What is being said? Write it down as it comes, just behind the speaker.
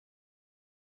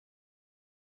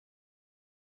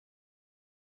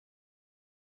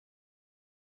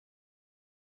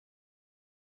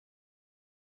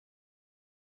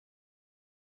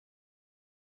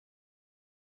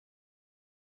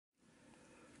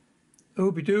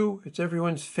Ooby-doo, it's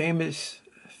everyone's famous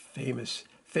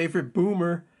favorite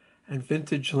boomer and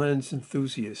vintage lens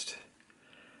enthusiast.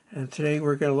 And today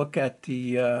we're going to look at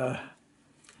the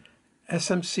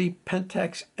SMC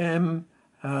Pentax-M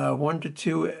 1 to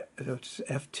 2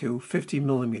 f2 50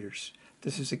 millimeters.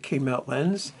 This is a K-mount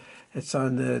lens. It's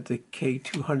on the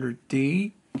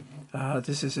K200D.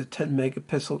 This is a 10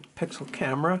 megapixel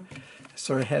camera. It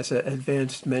sort of has an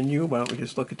advanced menu. Why don't we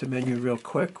just look at the menu real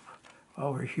quick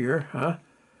while we're here,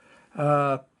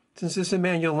 since this is a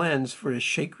manual lens, for the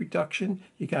shake reduction,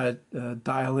 you got to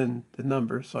dial in the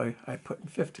number. So I put in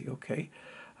 50, okay.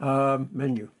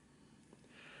 Menu.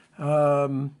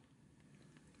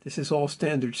 This is all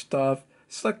standard stuff.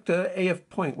 Select the AF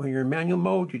point. When you're in manual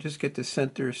mode, you just get the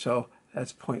center, so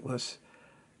that's pointless.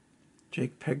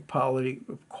 JPEG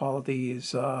quality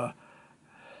is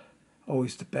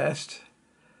always the best.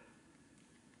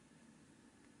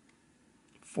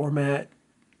 Format,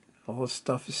 all this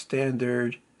stuff is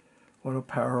standard. Auto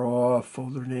power off,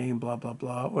 folder name, blah blah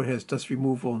blah. Oh, it has dust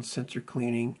removal and sensor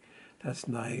cleaning. That's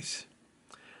nice.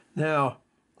 Now,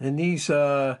 in these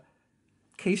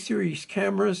K-series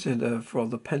cameras and for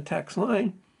the Pentax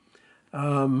line,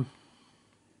 you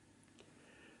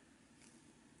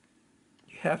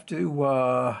have to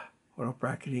auto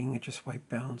bracketing, just white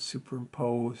balance,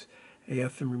 superimpose,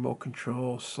 AF and remote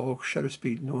control, slow shutter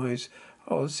speed, noise.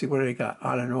 Oh, let's see what I got.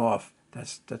 On and off.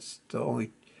 That's the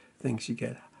only things you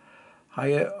get.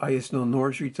 ISO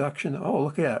noise reduction. Oh,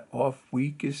 look at that. Off,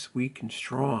 weakest, weak, and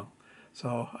strong.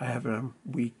 So I have it on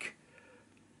weak.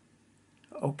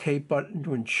 OK button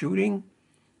when shooting.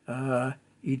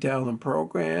 E-dial and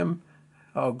program.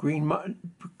 Oh, green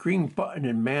button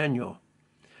in manual.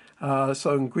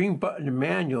 So in green button in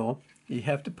manual, you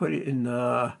have to put it in,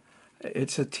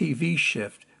 it's a TV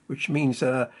shift, which means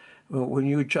when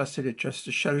you adjust it, adjusts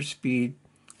the shutter speed,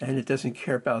 and it doesn't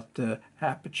care about the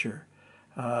aperture.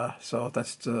 So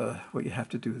that's what you have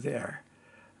to do there.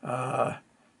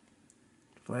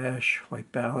 Flash, white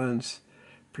balance,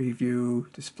 preview,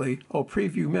 display. Oh,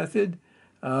 preview method.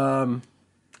 I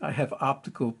have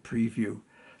optical preview.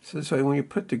 So this way, when you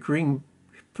push the green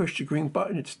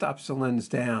button, it stops the lens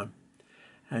down,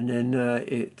 and then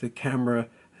the camera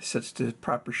sets the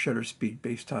proper shutter speed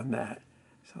based on that.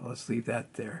 So let's leave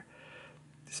that there.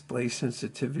 Display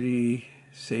sensitivity,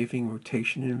 saving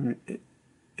rotation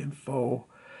info,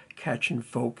 catch and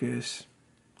focus.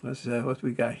 What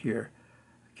we got here?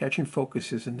 Catch and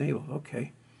focus is enabled.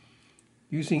 Okay.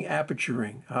 Using aperture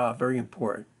ring. Very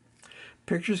important.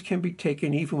 Pictures can be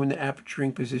taken even when the aperture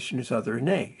ring position is other than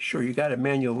A. Sure, you got a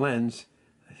manual lens.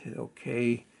 I hit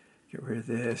OK. Get rid of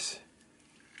this.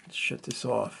 Let's shut this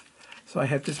off. So I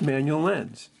have this manual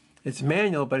lens. It's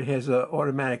manual, but it has an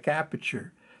automatic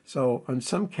aperture. So on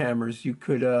some cameras, you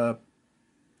could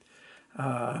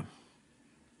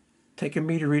take a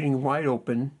meter reading wide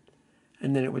open,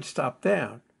 and then it would stop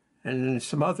down. And then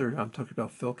some other, I'm talking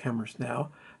about film cameras now,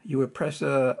 you would press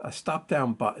a stop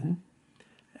down button,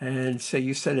 and say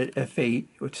you set it F8,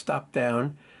 it would stop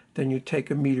down. Then you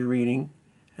take a meter reading,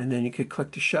 and then you could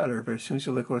click the shutter. But as soon as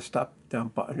you click on the stop down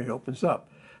button, it opens up.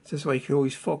 So this way you can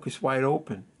always focus wide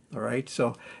open. All right,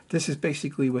 so this is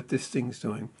basically what this thing's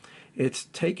doing. It's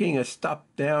taking a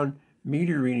stop-down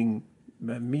meter reading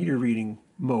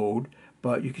mode,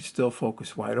 but you can still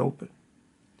focus wide open.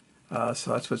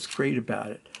 So that's what's great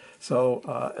about it. So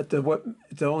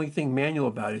the only thing manual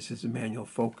about it is the manual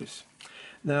focus.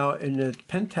 Now in the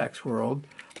Pentax world,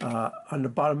 on the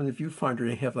bottom of the viewfinder,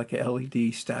 they have like a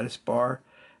LED status bar,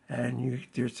 and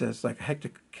there says like a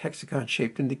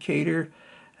hexagon-shaped indicator.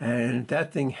 And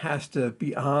that thing has to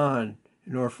be on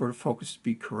in order for the focus to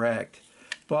be correct.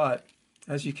 But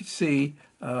as you can see,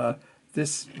 I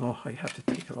have to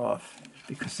take it off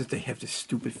because they have this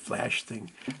stupid flash thing.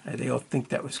 They all think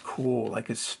that was cool, like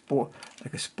a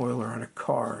spoiler on a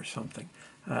car or something.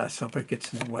 So it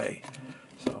gets in the way.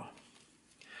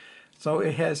 So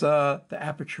it has the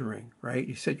aperture ring, right?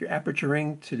 You set your aperture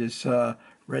ring to this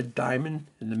red diamond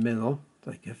in the middle,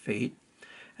 like F8,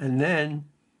 and then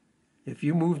if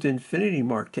you move the infinity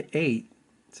mark to 8,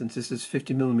 since this is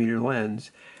 50 millimeter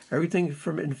lens, everything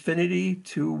from infinity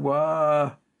to,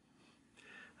 well,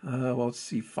 let's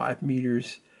see, 5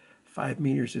 meters. 5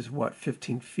 meters is what?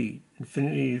 15 feet.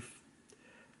 Infinity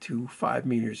to 5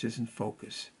 meters is in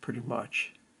focus, pretty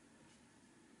much.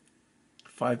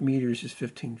 5 meters is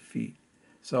 15 feet.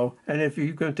 So, and if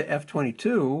you go to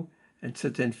F22 and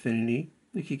set to infinity,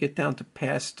 you could get down to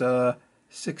past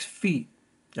 6 feet.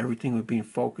 Everything would be in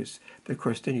focus. But of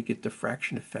course, then you get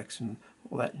diffraction effects and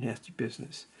all that nasty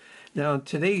business. Now, in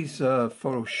today's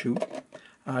photo shoot,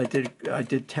 I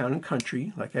did town and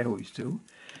country, like I always do.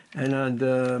 And on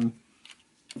the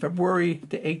February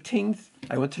the 18th,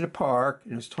 I went to the park,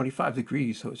 and it was 25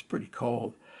 degrees, so it was pretty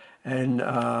cold. And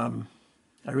I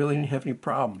really didn't have any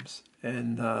problems.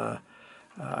 And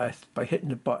by hitting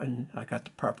the button, I got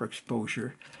the proper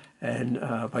exposure. And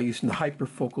by using the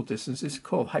hyperfocal distance, it's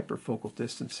called hyperfocal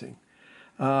distancing.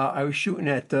 I was shooting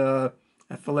at f11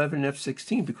 and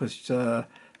f16 because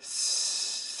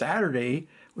Saturday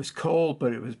was cold,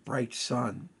 but it was bright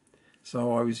sun.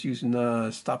 So I was using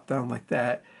the stop down like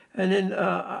that. And then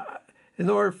in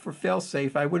order for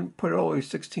fail-safe, I wouldn't put it all the way to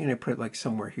 16. I put it like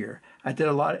somewhere here. I did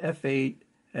a lot of f8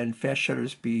 and fast shutter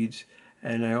speeds,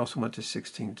 and I also went to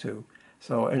 16 too.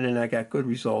 So, and then I got good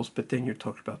results, but then you're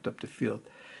talking about depth of field.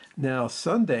 Now,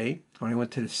 Sunday, when I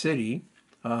went to the city,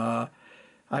 I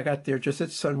got there just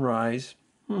at sunrise,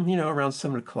 around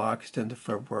 7 o'clock, it's the end of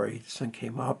February. The sun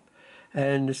came up,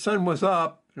 and the sun was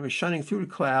up, and it was shining through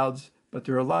the clouds, but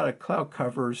there were a lot of cloud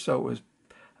covers, so it was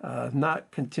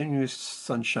not continuous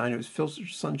sunshine. It was filtered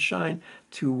sunshine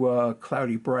to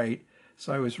cloudy bright.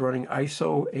 So I was running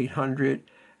ISO 800,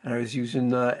 and I was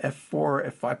using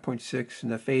f4, f5.6,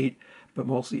 and f8, but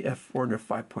mostly f4 and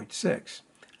f5.6.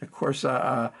 Of course,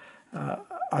 on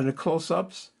the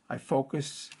close-ups, I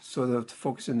focused, so the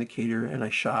focus indicator, and I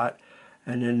shot.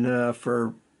 And then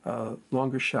for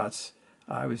longer shots,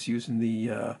 I was using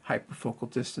the hyperfocal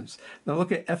distance. Now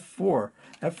look at f4.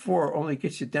 f4 only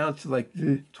gets you down to like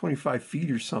 25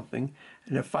 feet or something,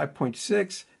 and at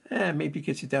 5.6, maybe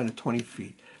gets you down to 20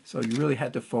 feet. So you really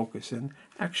had to focus. And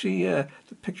actually, the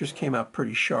pictures came out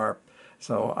pretty sharp,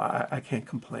 so I can't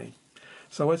complain.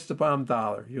 So what's the bottom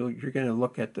dollar? You're going to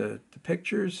look at the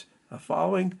pictures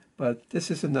following, but this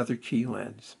is another key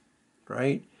lens,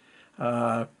 right?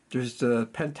 There's the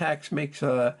Pentax makes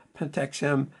a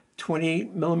Pentax-M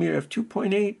 28 millimeter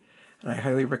f2.8, and I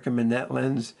highly recommend that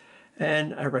lens,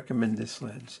 and I recommend this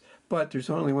lens. But there's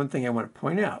only one thing I want to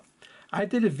point out. I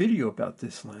did a video about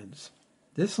this lens.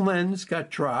 This lens got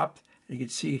dropped, and you can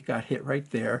see it got hit right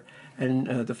there, and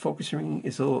the focus ring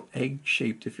is a little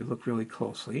egg-shaped if you look really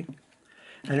closely.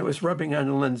 And it was rubbing on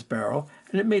the lens barrel,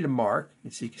 and it made a mark.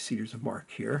 You can see there's a mark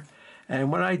here.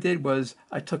 And what I did was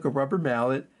I took a rubber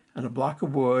mallet and a block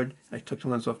of wood. I took the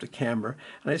lens off the camera,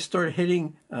 and I started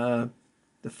hitting the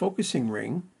focusing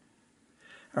ring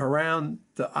around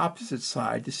the opposite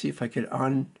side to see if I could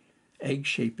egg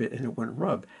shape it and it wouldn't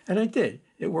rub. And I did.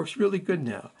 It works really good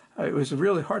now. It was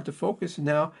really hard to focus, and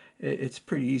now it's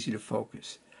pretty easy to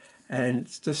focus. And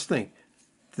just think,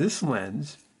 this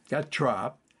lens got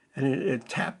dropped, and it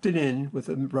tapped it in with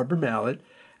a rubber mallet,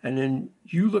 and then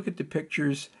you look at the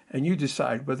pictures and you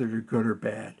decide whether they're good or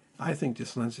bad. I think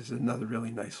this lens is another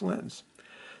really nice lens.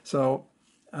 So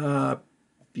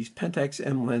these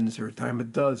Pentax-M lenses are a dime a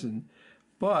dozen,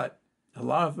 but a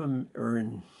lot of them are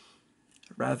in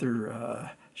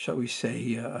rather, shall we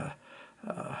say,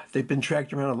 they've been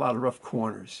dragged around a lot of rough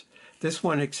corners. This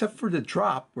one, except for the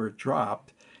drop, where it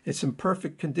dropped, it's in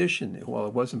perfect condition. Well,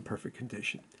 it was in perfect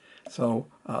condition. So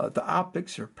the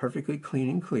optics are perfectly clean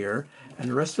and clear, and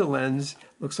the rest of the lens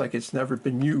looks like it's never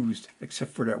been used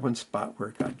except for that one spot where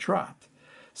it got dropped.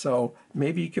 So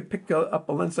maybe you could pick up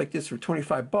a lens like this for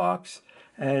 25 bucks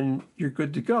and you're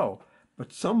good to go.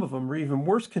 But some of them are even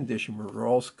worse condition, where they're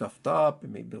all scuffed up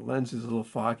and maybe the lens is a little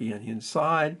foggy on the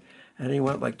inside, and they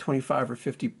want like 25 or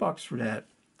 50 bucks for that.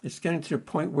 It's getting to the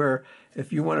point where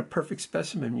if you want a perfect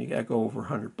specimen, you gotta go over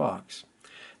 100 bucks.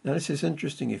 Now this is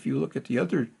interesting. If you look at the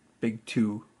other big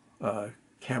two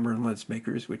camera and lens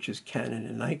makers, which is Canon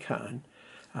and Nikon.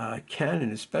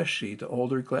 Canon, especially the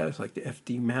older glass, like the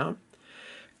FD mount,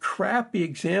 crappy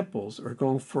examples are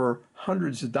going for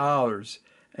hundreds of dollars,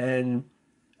 and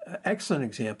excellent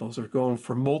examples are going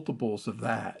for multiples of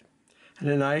that. And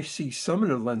then I see some of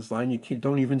the lens line, you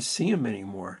don't even see them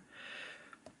anymore.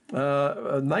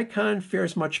 Nikon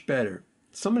fares much better.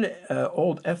 Some of the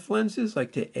old F lenses,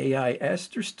 like the AIS,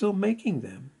 they're still making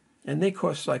them. And they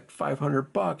cost like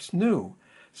 500 bucks new.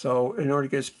 So in order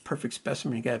to get a perfect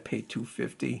specimen, you got to pay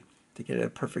 $250 to get a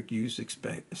perfect used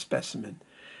specimen.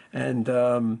 And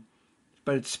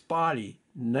but it's spotty.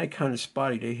 Nikon is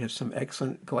spotty. They have some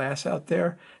excellent glass out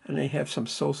there, and they have some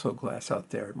so-so glass out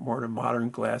there. More than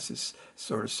modern glass is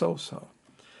sort of so-so.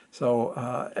 So,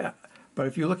 but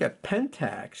if you look at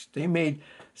Pentax, they made,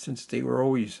 since they were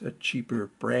always a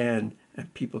cheaper brand,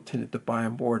 and people tended to buy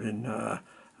them more than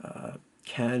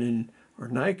Canon or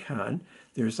Nikon,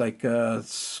 there's like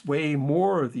way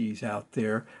more of these out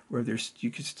there where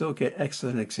you can still get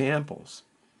excellent examples.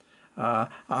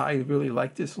 I really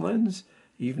like this lens,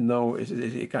 even though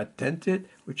it got dented,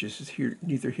 which is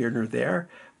neither here nor there,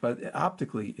 but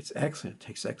optically it's excellent. It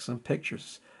takes excellent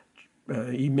pictures,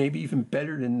 maybe even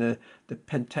better than the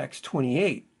Pentax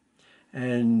 28.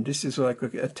 And this is like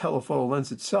a telephoto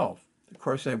lens itself. Of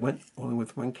course, I went only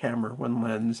with one camera, one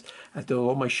lens. I did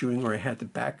all my shooting where I had to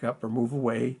back up or move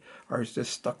away, or I was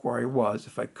just stuck where I was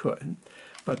if I couldn't.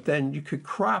 But then you could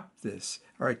crop this.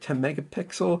 All right, 10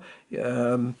 megapixel.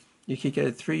 You could get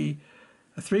a three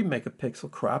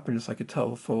megapixel crop, and it's like a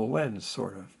telephoto lens,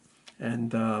 sort of.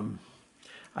 And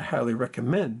I highly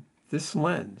recommend this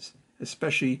lens,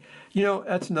 especially,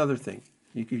 that's another thing.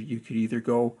 You could either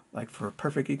go like for a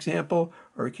perfect example,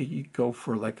 or you could go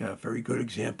for like a very good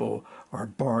example or a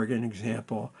bargain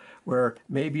example, where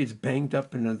maybe it's banged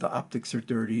up and the optics are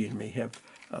dirty and may have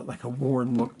like a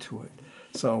worn look to it.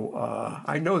 So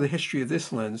I know the history of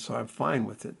this lens, so I'm fine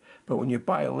with it. But when you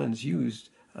buy a lens used,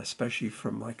 especially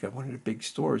from like one of the big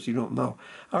stores, you don't know.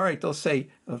 All right, they'll say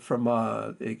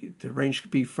the range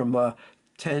could be from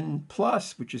 10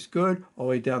 plus, which is good, all the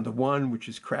way down to 1, which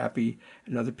is crappy,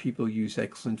 and other people use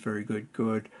excellent, very good,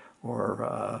 good,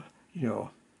 or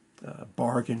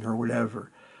bargain or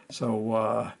whatever.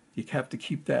 So you have to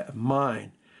keep that in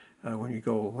mind when you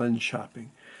go lens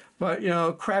shopping. But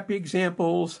crappy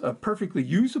examples, perfectly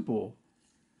usable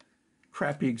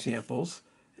crappy examples,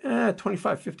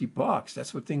 25, $50.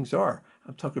 That's what things are.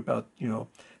 I'm talking about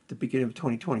the beginning of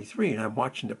 2023, and I'm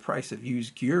watching the price of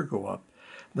used gear go up.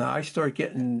 Now, I started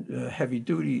getting heavy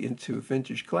duty into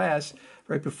vintage glass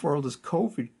right before all this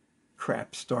COVID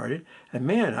crap started. And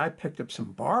man, I picked up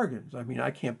some bargains. I mean,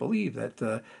 I can't believe that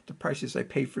the prices I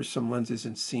paid for some lenses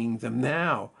and seeing them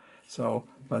now. So,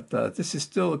 but this is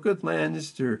still a good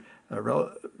lens. They're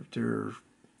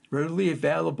readily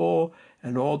available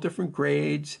and all different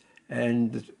grades.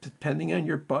 And depending on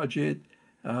your budget,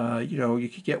 you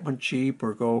could get one cheap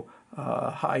or go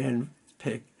high-end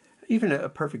pick. Even a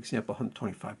perfect example,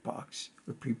 $125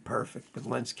 would be perfect with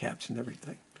lens caps and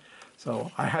everything.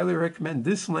 So I highly recommend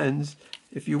this lens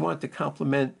if you want to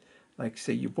complement, like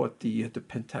say you bought the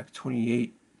Pentax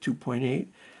 2.8,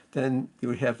 then you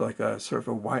would have like a sort of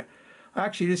a wide.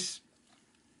 Actually, this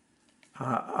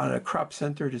on a crop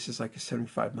center, this is like a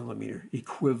 75 millimeter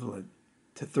equivalent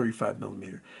to 35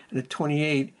 millimeter, and a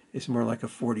 28 is more like a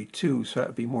 42, so that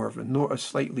would be more of a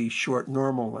slightly short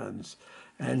normal lens,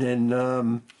 and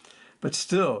then. But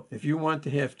still, if you want to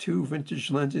have two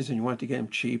vintage lenses and you want to get them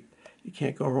cheap, you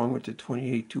can't go wrong with the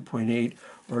 28 2.8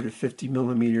 or the 50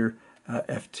 millimeter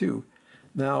f2.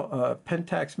 Now,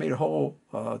 Pentax made a whole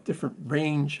different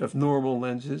range of normal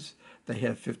lenses. They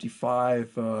have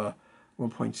 55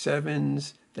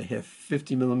 1.7s. They have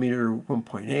 50 millimeter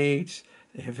 1.8s.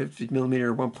 They have 50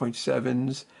 millimeter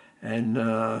 1.7s, and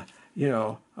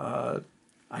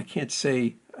I can't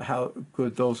say how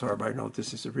good those are, but I know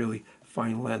this is a really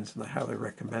fine lens, and I highly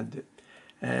recommend it.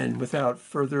 And without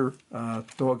further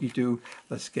doggy-do,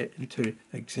 let's get into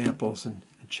examples and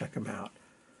check them out.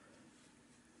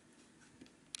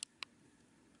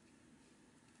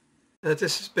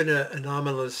 This has been an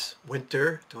anomalous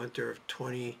winter, the winter of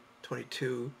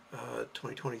 2022,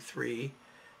 2023,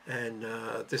 and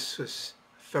this was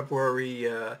February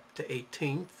the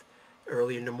 18th,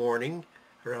 early in the morning,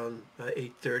 around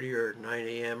 8:30 or 9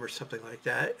 a.m. or something like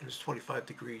that. It was 25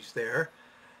 degrees there,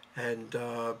 and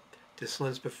this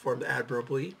lens performed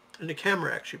admirably, and the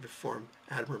camera actually performed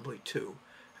admirably too.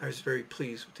 I was very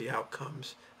pleased with the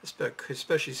outcomes,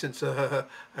 especially since I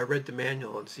read the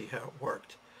manual and see how it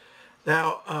worked.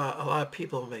 Now, a lot of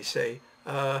people may say,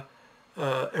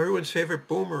 everyone's favorite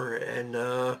boomer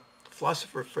and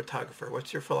photographer,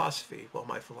 what's your philosophy? Well,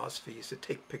 my philosophy is to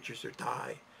take pictures or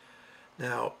die.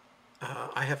 Now,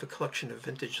 I have a collection of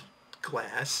vintage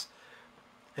glass,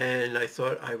 and I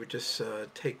thought I would just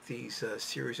take these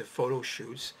series of photo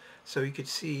shoots so you could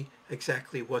see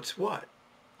exactly what's what.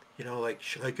 Like,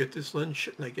 should I get this lens?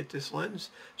 Shouldn't I get this lens?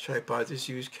 Should I buy this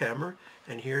used camera?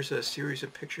 And here's a series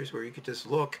of pictures where you could just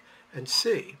look and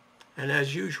see. And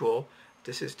as usual,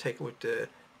 this is taken with the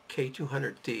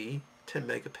K200D, 10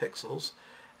 megapixels,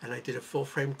 and I did a full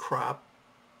frame crop,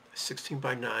 16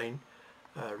 by 9,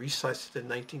 resized it to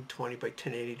 1920 by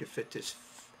 1080 to fit this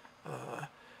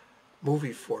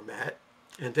movie format.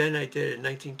 And then I did a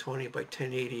 1920 by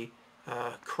 1080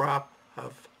 crop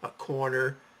of a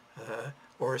corner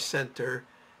or a center,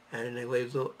 and I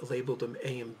labeled them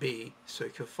A and B so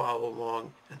you can follow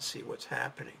along and see what's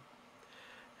happening.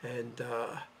 And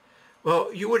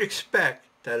well, you would expect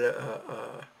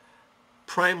that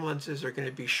prime lenses are going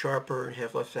to be sharper and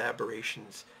have less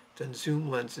aberrations than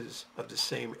zoom lenses of the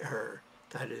same era.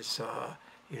 That is,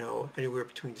 anywhere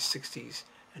between the 60s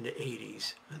and the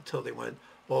 80s, until they went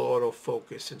all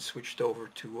autofocus and switched over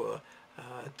to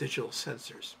digital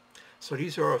sensors. So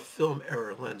these are our film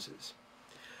era lenses.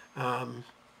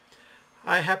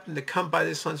 I happened to come by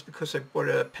this lens because I bought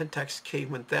a Pentax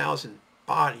K1000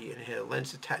 body and it had a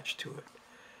lens attached to it.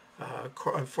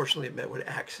 Unfortunately, it met with an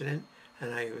accident,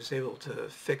 and I was able to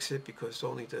fix it because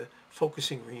only the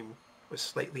focusing ring was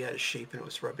slightly out of shape and it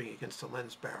was rubbing against the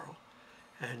lens barrel.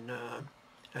 And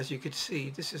as you can see,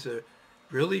 this is a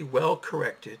really well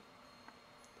corrected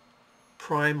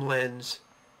prime lens,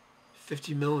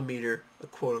 50 millimeter, a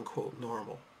quote unquote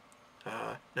normal.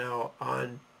 Now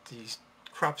on these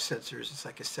crop sensors, it's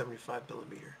like a 75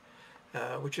 millimeter.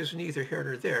 Which is neither here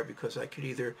nor there because I could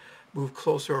either move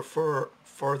closer or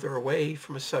farther away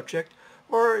from a subject,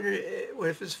 or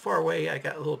if it's far away, I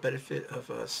got a little benefit of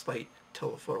a slight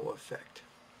telephoto effect.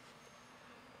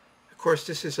 Of course,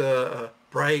 this is a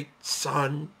bright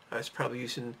sun. I was probably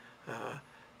using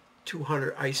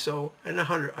 200 ISO and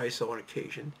 100 ISO on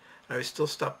occasion. I would still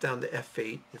stop down to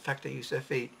f8. In fact, I use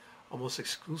f8 almost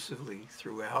exclusively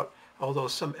throughout, although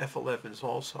some f11s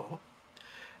also.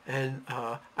 And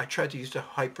I tried to use the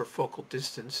hyperfocal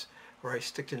distance where I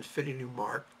stick an infinity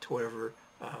mark to whatever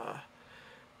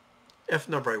F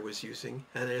number I was using,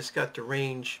 and it's got the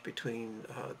range between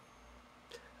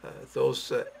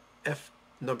those F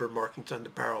number markings on the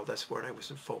barrel. That's when I was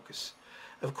in focus.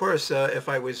 Of course, if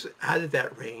I was out of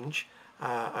that range,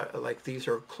 like these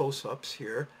are close-ups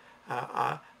here,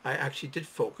 I actually did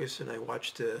focus, and I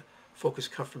watched the focus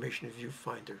confirmation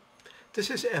viewfinder. This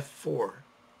is f4.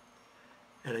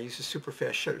 And I use a super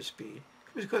fast shutter speed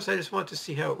because I just want to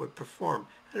see how it would perform,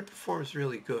 and it performs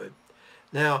really good.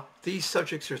 Now, these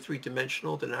subjects are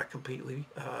three-dimensional. They're not completely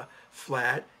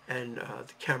flat, and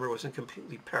the camera wasn't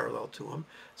completely parallel to them.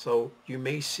 So you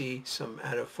may see some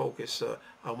out of focus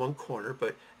on one corner,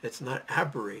 but it's not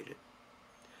aberrated.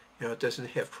 You know, it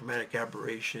doesn't have chromatic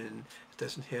aberration. It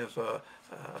doesn't have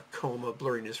coma,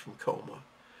 blurriness from coma,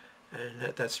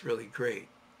 and that's really great.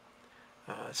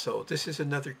 So this is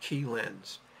another key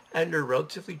lens, and they're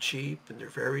relatively cheap and they're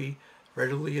very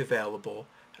readily available,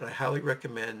 and I highly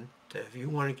recommend that if you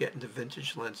want to get into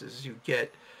vintage lenses, you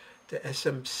get the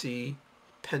SMC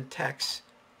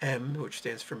Pentax-M, which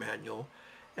stands for manual,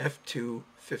 f2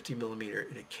 50 millimeter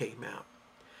in a K mount.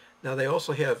 Now they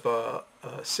also have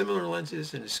similar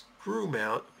lenses in a screw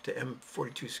mount, the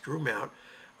M42 screw mount,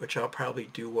 which I'll probably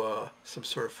do some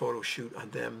sort of photo shoot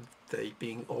on them, they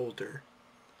being older.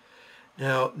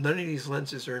 Now, none of these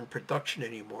lenses are in production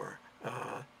anymore.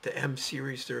 The M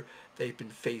series, they've been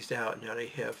phased out. Now they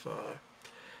have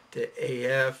the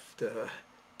AF, the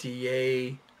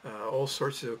DA, all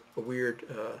sorts of weird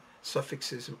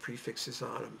suffixes and prefixes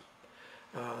on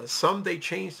them. Some they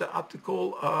changed the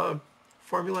optical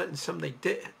formula, and some they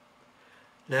didn't.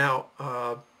 Now,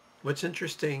 what's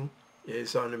interesting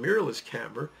is on a mirrorless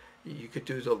camera, you could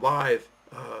do the live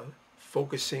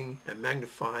focusing and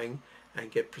magnifying and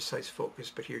get precise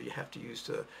focus, but here you have to use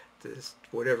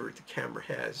whatever the camera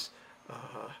has,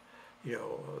 you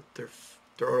know, their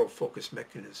autofocus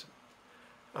mechanism.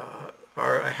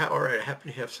 Or I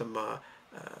happen to have some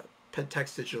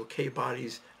Pentax digital K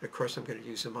bodies, and of course I'm going to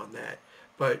use them on that.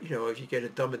 But you know, if you get a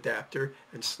dumb adapter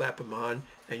and slap them on,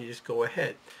 and you just go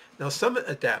ahead. Now some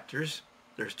adapters,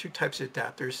 there's two types of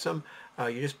adapters. Some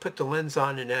you just put the lens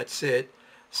on and that's it.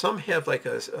 Some have like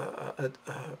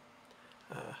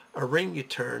a ring you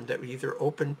turn that would either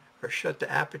open or shut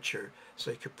the aperture,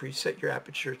 so you could preset your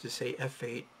aperture to say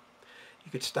f8.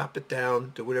 You could stop it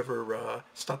down, do whatever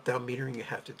stop down metering you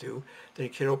have to do. Then you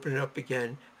can open it up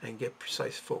again and get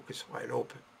precise focus wide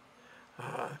open.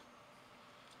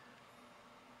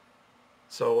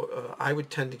 So I would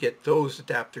tend to get those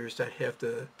adapters that have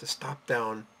the stop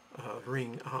down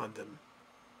ring on them.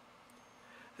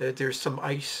 There's some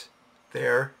ice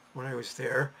there when I was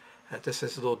there. This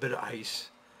has a little bit of ice.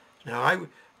 Now I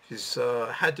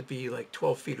had to be like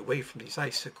 12 feet away from these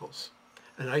icicles,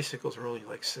 and icicles are only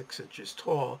like 6 inches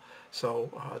tall.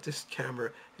 So this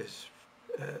camera is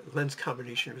lens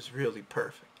combination was really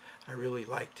perfect. I really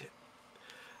liked it.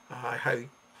 I highly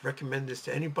recommend this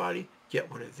to anybody. Get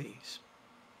one of these.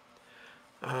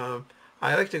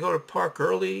 I like to go to park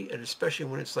early, and especially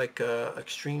when it's like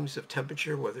extremes of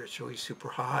temperature, whether it's really super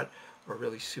hot or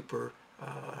really super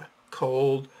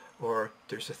cold, or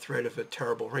there's a threat of a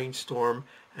terrible rainstorm,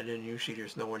 and then usually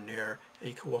there's no one there, and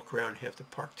you can walk around and have the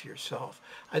park to yourself.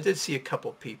 I did see a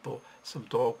couple people, some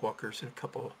dog walkers, and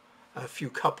a few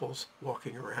couples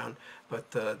walking around, but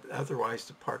otherwise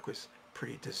the park was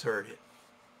pretty deserted.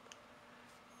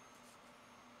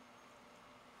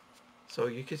 So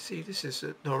you can see this is,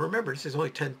 now remember, this is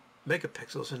only 10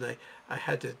 megapixels, and I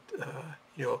had to,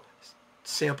 you know,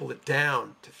 sample it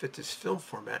down to fit this film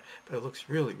format, but it looks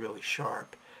really, really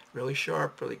sharp. Really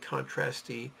sharp, really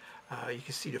contrasty. You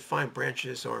can see the fine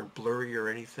branches aren't blurry or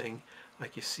anything.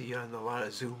 like you see on a lot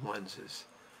of zoom lenses.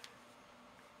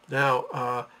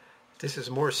 Now, this is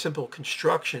more simple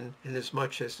construction in as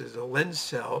much as the lens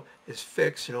cell is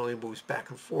fixed and only moves back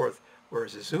and forth,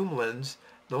 whereas a zoom lens,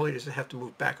 not only does it have to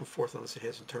move back and forth unless it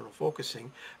has internal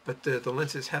focusing, but the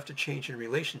lenses have to change in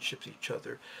relationship to each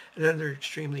other. And under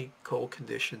extremely cold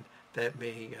condition, that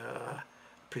may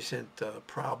present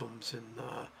problems and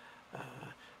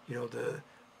you know, the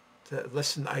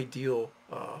less than ideal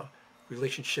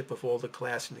relationship of all the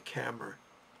glass in the camera.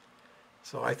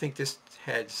 So I think this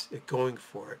has it going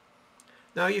for it.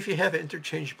 Now, if you have an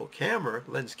interchangeable camera,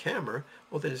 lens camera,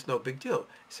 well, then it's no big deal.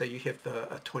 Say you have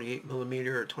a 28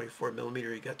 millimeter or 24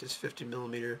 millimeter, you got this 50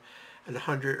 millimeter and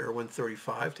 100 or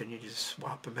 135, then you just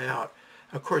swap them out.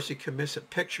 Of course, you can miss a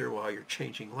picture while you're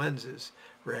changing lenses,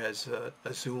 whereas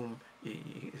a zoom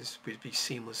would be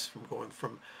seamless from going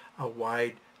from a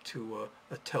wide to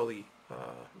a tele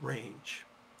range.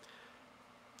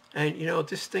 And you know,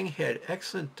 this thing had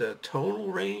excellent tonal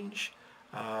range.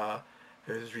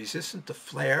 It was resistant to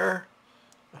flare.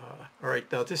 All right,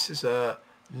 now this is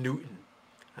Newton.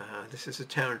 This is a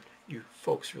town you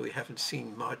folks really haven't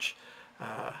seen much.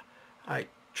 I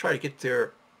try to get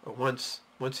there once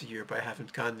a year, but I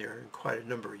haven't gone there in quite a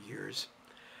number of years.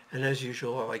 And as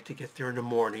usual, I like to get there in the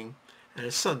morning, and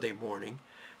a Sunday morning.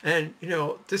 And you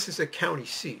know, this is a county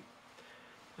seat.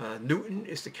 Newton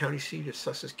is the county seat of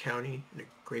Sussex County in the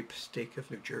great state of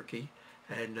New Jersey,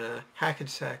 and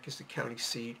Hackensack is the county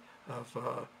seat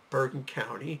of Bergen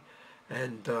County.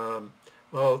 And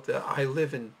well, I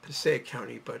live in Passaic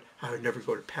County, but I would never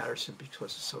go to Patterson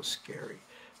because it's so scary.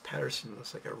 Patterson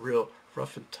looks like a real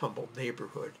rough and tumble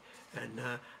neighborhood, and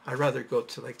I'd rather go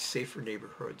to like safer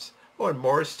neighborhoods. Oh, and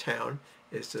Morristown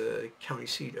is the county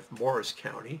seat of Morris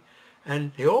County,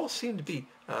 and they all seem to be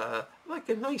like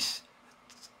a nice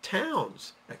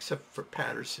towns, except for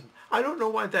Patterson. I don't know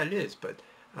why that is, but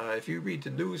if you read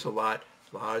the news a lot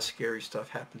of scary stuff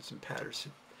happens in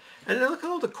Patterson. And then look at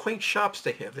all the quaint shops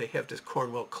they have. They have this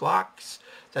Cornwall Clocks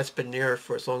that's been there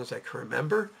for as long as I can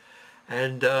remember.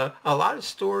 And a lot of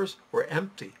stores were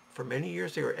empty. For many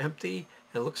years they were empty.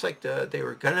 And it looks like they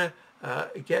were going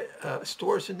to get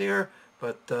stores in there,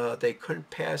 but they couldn't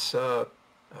pass a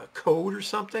code or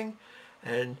something.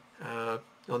 And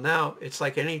well, now it's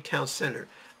like any town center.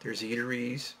 There's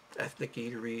eateries, ethnic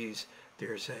eateries,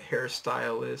 there's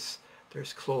hairstylists,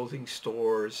 there's clothing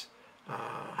stores,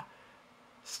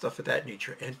 stuff of that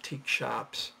nature, antique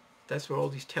shops. That's what all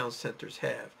these town centers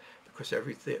have, because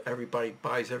everybody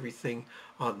buys everything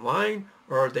online,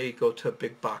 or they go to a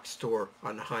big box store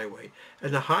on the highway.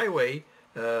 And the highway,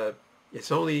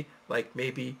 it's only like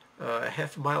maybe a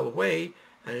half a mile away,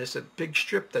 and it's a big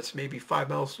strip that's maybe 5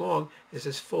 miles long. It's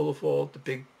just full of all the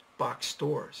big box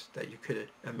stores that you could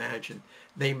imagine.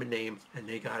 Name a name, and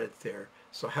they got it there.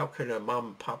 So how can a mom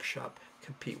and pop shop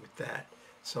compete with that?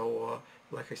 So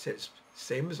like I said, it's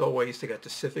same as always. They got the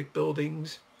civic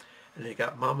buildings, and they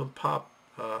got mom and pop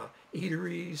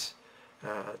eateries.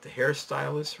 The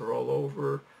hairstylists are all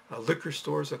over. Liquor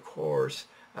stores, of course.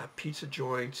 Pizza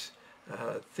joints.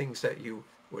 Things that you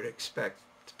would expect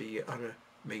to be on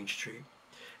a main street.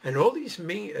 And all these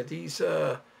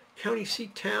county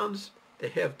seat towns, they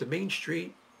have the main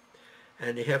street,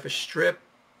 and they have a strip.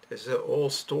 There's all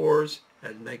stores,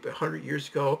 and like 100 years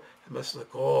ago, it must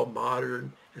look all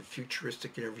modern and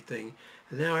futuristic and everything.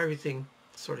 And now everything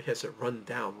sort of has a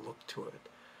run-down look to it.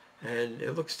 And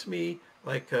it looks to me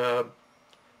like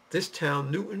this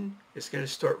town, Newton, is going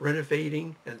to start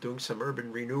renovating and doing some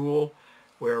urban renewal,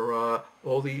 where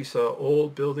all these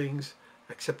old buildings,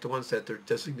 except the ones that they're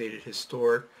designated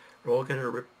historic, are all going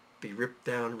to be ripped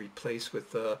down and replaced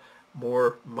with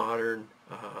more modern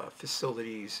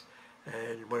facilities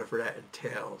and whatever that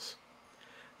entails.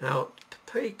 Now,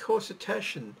 pay close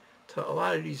attention to a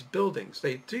lot of these buildings.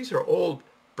 These are old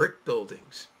brick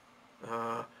buildings.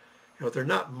 You know, they're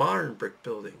not modern brick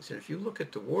buildings. And if you look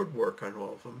at the woodwork on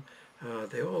all of them,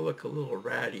 they all look a little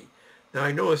ratty. Now,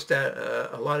 I noticed that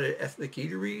a lot of ethnic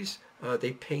eateries,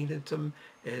 they painted them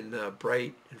in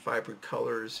bright and vibrant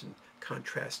colors and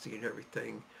contrasty and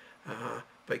everything.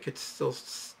 But you could still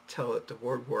tell that the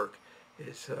woodwork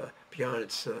is beyond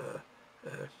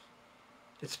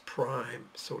its prime,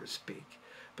 so to speak.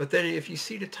 But then if you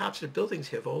see the tops of the buildings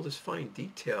have all this fine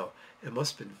detail, it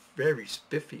must have been very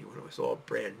spiffy when it was all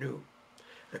brand new.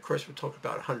 And of course, we're talking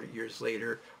about 100 years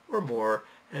later or more,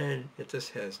 and it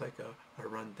just has like a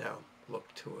rundown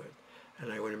look to it.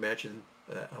 And I would imagine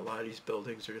that a lot of these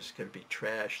buildings are just going to be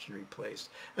trashed and replaced.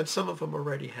 And some of them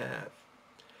already have.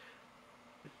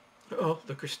 Oh,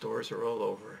 liquor stores are all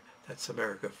over. That's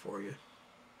America for you.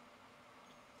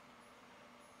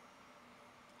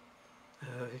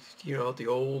 You know, the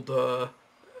old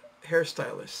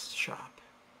hairstylist shop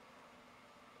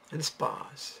and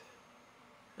spas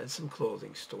and some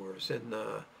clothing stores and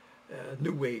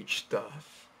new age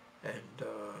stuff, and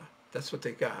that's what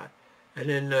they got. And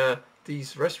then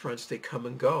these restaurants, they come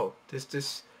and go.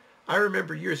 This I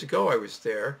remember years ago I was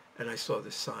there and I saw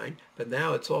this sign, but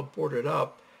now it's all boarded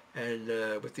up and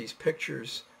with these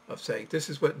pictures of saying this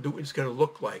is what Newton's going to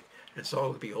look like. And it's all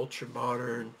going to be ultra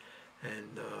modern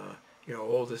and you know,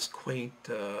 all this quaint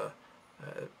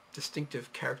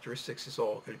distinctive characteristics is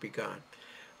all going to be gone.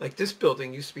 Like this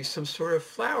building used to be some sort of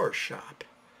flower shop,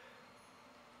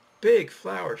 big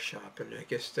flower shop, and I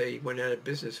guess they went out of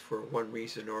business for one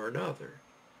reason or another.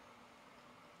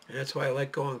 And that's why I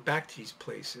like going back to these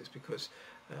places, because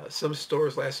some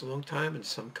stores last a long time and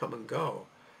some come and go.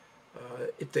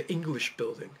 The English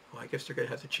building, well, I guess they're going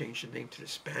to have to change the name to the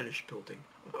Spanish building.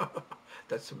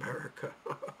 That's America.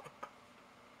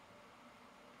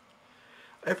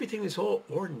 Everything is all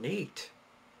ornate.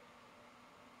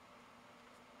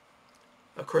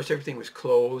 Of course, everything was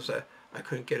closed. I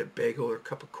couldn't get a bagel or a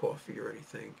cup of coffee or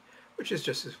anything, which is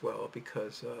just as well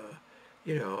because,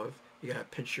 you know, you got to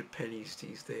pinch your pennies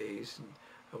these days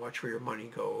and watch where your money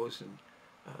goes, and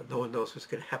no one knows what's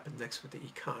going to happen next with the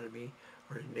economy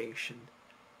or the nation.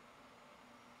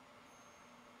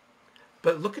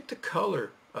 But look at the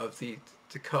color of the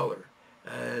color,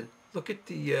 and look at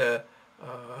the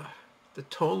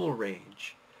tonal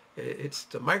range. It's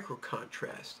the micro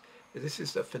contrast. This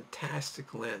is a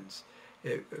fantastic lens.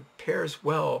 It pairs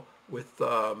well with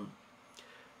the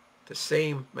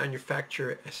same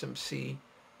manufacturer SMC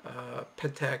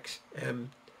Pentax-M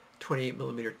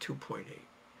 28mm 2.8.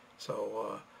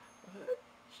 So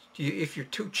if you're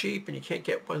too cheap and you can't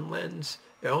get one lens,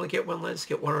 you only get one lens,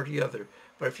 get one or the other.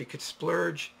 But if you could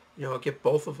splurge, you know, get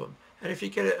both of them. And if you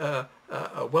get a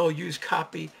well-used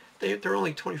copy, they're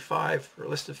only 25 or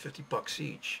less than 50 bucks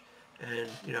each. And,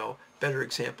 you know, better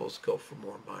examples go for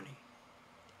more money.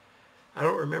 I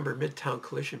don't remember Midtown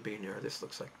Collision being there. This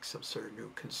looks like some sort of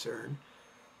new concern.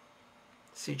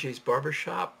 CJ's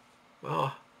Barbershop,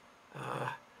 well,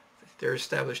 they're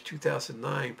established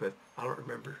 2009, but I don't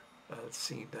remember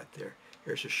seeing that there.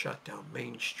 Here's a shot down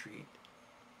Main Street.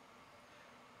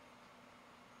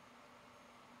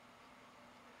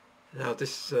 Now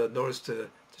this, notice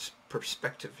this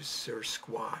perspective is sort of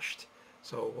squashed.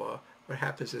 So what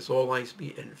happens is all lines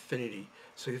meet at infinity.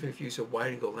 So even if you use a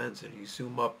wide angle lens and you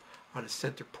zoom up on the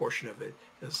center portion of it,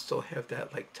 it'll still have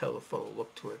that like telephoto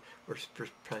look to it, where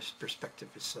perspective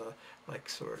is like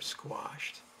sort of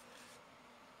squashed.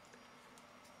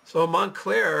 So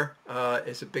Montclair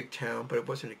is a big town, but it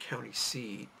wasn't a county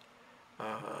seat.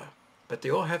 But they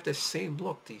all have this same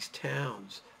look, these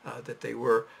towns, that they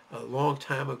were a long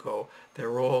time ago. They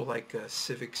were all like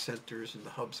civic centers and the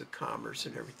hubs of commerce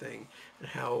and everything, and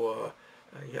how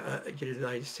the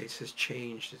United States has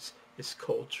changed its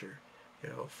culture, you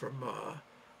know, from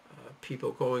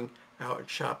people going out and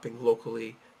shopping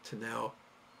locally to now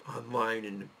online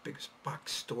in the big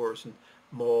box stores and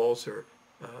malls, or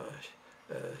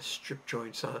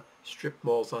strip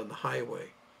malls on the highway,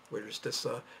 where there's just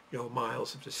you know,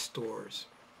 miles of the stores.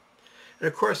 And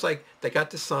of course, like, they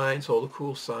got the signs, all the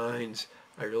cool signs.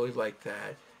 I really like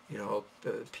that. You know,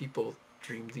 people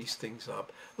dreamed these things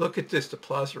up. Look at this, the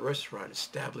Plaza Restaurant,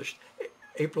 established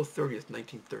April 30th,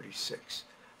 1936.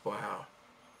 Wow,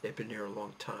 they've been there a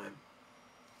long time.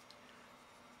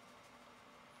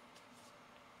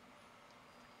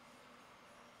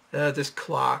 This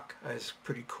clock is a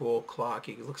pretty cool clock.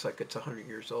 It looks like it's 100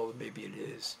 years old, maybe it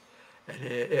is. And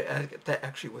that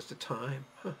actually was the time.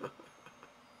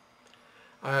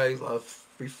 I love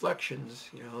reflections,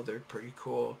 you know, they're pretty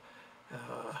cool.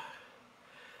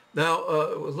 Now,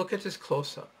 look at this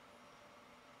close-up.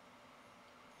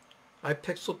 I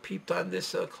pixel peeped on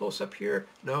this close-up here.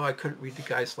 No, I couldn't read the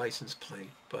guy's license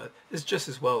plate, but it's just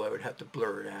as well I would have to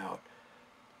blur it out.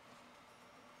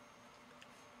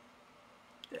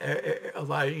 A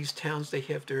lot of these towns, they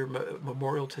have their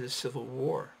memorial to the Civil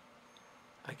War.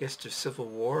 I guess the Civil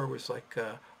War was like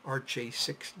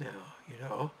RJ6 now, you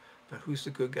know? But who's the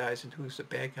good guys and who's the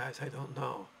bad guys, I don't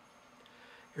know.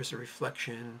 Here's a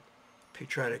reflection,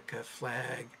 patriotic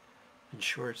flag,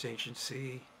 insurance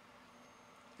agency.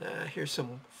 Here's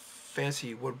some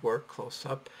fancy woodwork close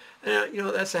up. And, you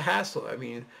know, that's a hassle. I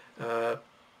mean,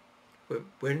 with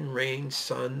wind, rain,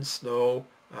 sun, snow,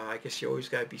 I guess you always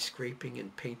got to be scraping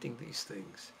and painting these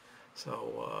things.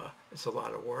 So it's a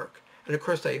lot of work. And of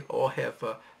course, they all have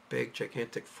big,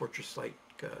 gigantic fortress-like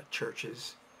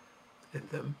churches in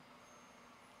them.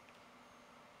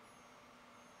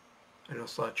 I know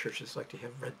a lot of churches like to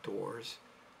have red doors.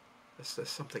 That's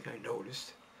something I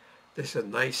noticed. This is a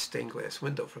nice stained glass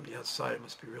window from the outside. It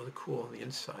must be really cool on the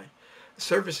inside. The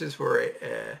services were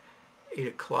at 8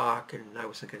 o'clock, and I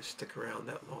wasn't going to stick around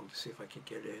that long to see if I could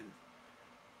get in.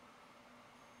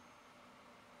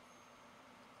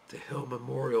 The Hill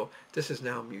Memorial. This is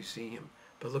now a museum,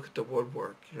 but look at the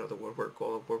woodwork. You know, the woodwork,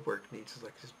 all the woodwork needs is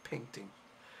like this painting.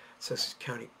 It says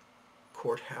County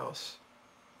Courthouse.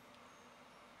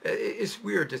 It's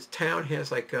weird. This town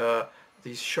has like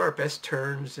these sharp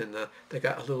S-turns, and they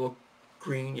got a little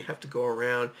green you have to go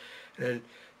around, and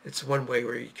it's one way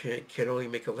where you can only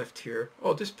make a left here.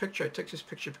 Oh, this picture, I took this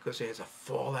picture because it has a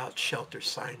fallout shelter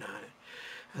sign on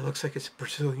it. It looks like it's a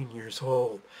bazillion years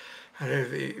old.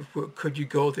 And could you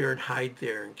go there and hide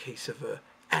there in case of an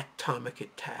atomic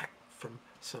attack from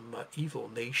some evil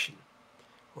nation?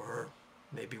 Or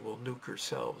maybe we'll nuke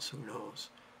ourselves, who knows?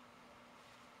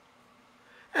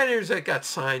 And there's got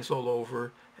signs all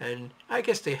over, and I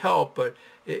guess they help, but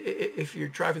if you're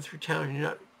driving through town and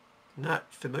you're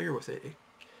not familiar with it,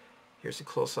 here's a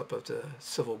close-up of the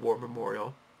Civil War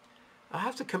Memorial. I'll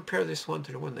have to compare this one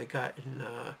to the one they got in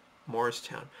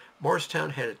Morristown.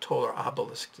 Morristown had a taller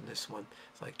obelisk than this one.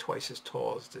 It's like twice as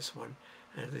tall as this one,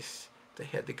 and they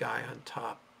had the guy on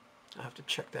top. I'll have to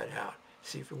check that out,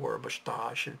 see if he wore a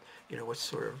mustache and what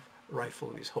sort of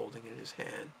rifle he was holding in his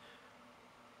hand.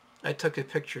 I took a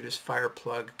picture of this fire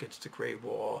plug against the gray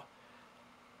wall.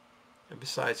 And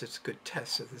besides, it's a good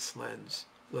test of this lens.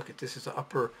 Look at this is the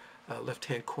upper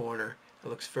left-hand corner. It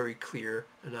looks very clear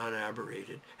and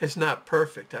unaberrated. It's not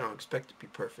perfect. I don't expect it to be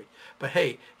perfect. But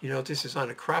hey, this is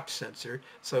on a crop sensor.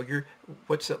 So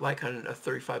what's it like on a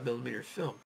 35mm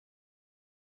film?